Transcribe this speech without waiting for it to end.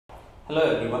Hello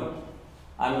everyone,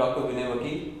 I am Dr. Vinay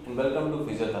Vakil and welcome to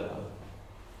PhysioTattva.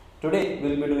 Today we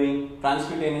will be doing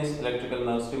transcutaneous electrical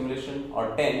nerve stimulation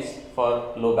or TENS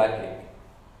for low backache.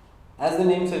 As the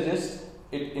name suggests,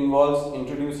 it involves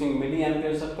introducing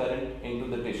milliamperes of current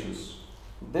into the tissues.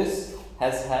 This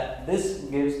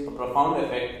gives a profound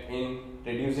effect in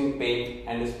reducing pain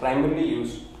and is primarily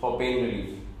used for pain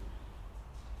relief.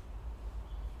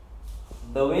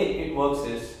 The way it works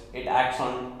is, it acts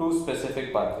on two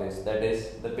specific pathways, that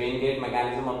is the pain gate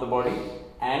mechanism of the body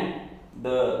and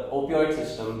the opioid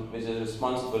system, which is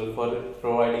responsible for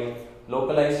providing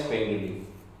localized pain relief.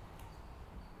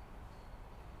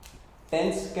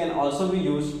 TENS can also be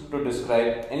used to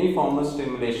describe any form of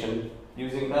stimulation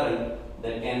using current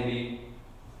that can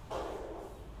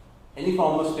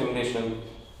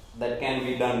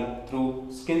be done through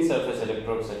skin surface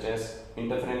electrodes such as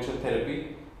interferential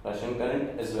therapy, Russian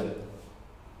current as well.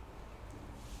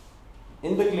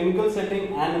 In the clinical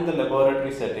setting and in the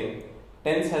laboratory setting,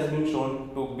 TENS has been shown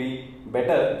to be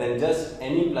better than just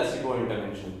any placebo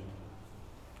intervention.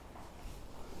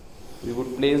 We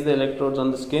would place the electrodes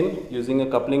on the skin using a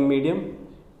coupling medium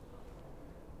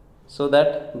so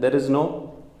that there is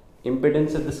no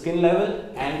impedance at the skin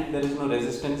level and there is no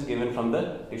resistance given from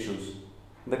the tissues.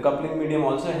 The coupling medium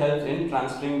also helps in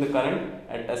transferring the current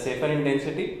at a safer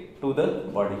intensity to the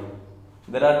body.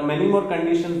 There are many more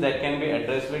conditions that can be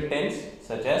addressed with TENS,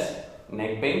 such as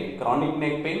neck pain,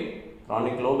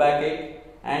 chronic low backache,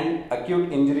 and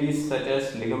acute injuries such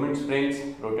as ligament sprains,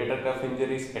 rotator cuff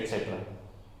injuries, etc.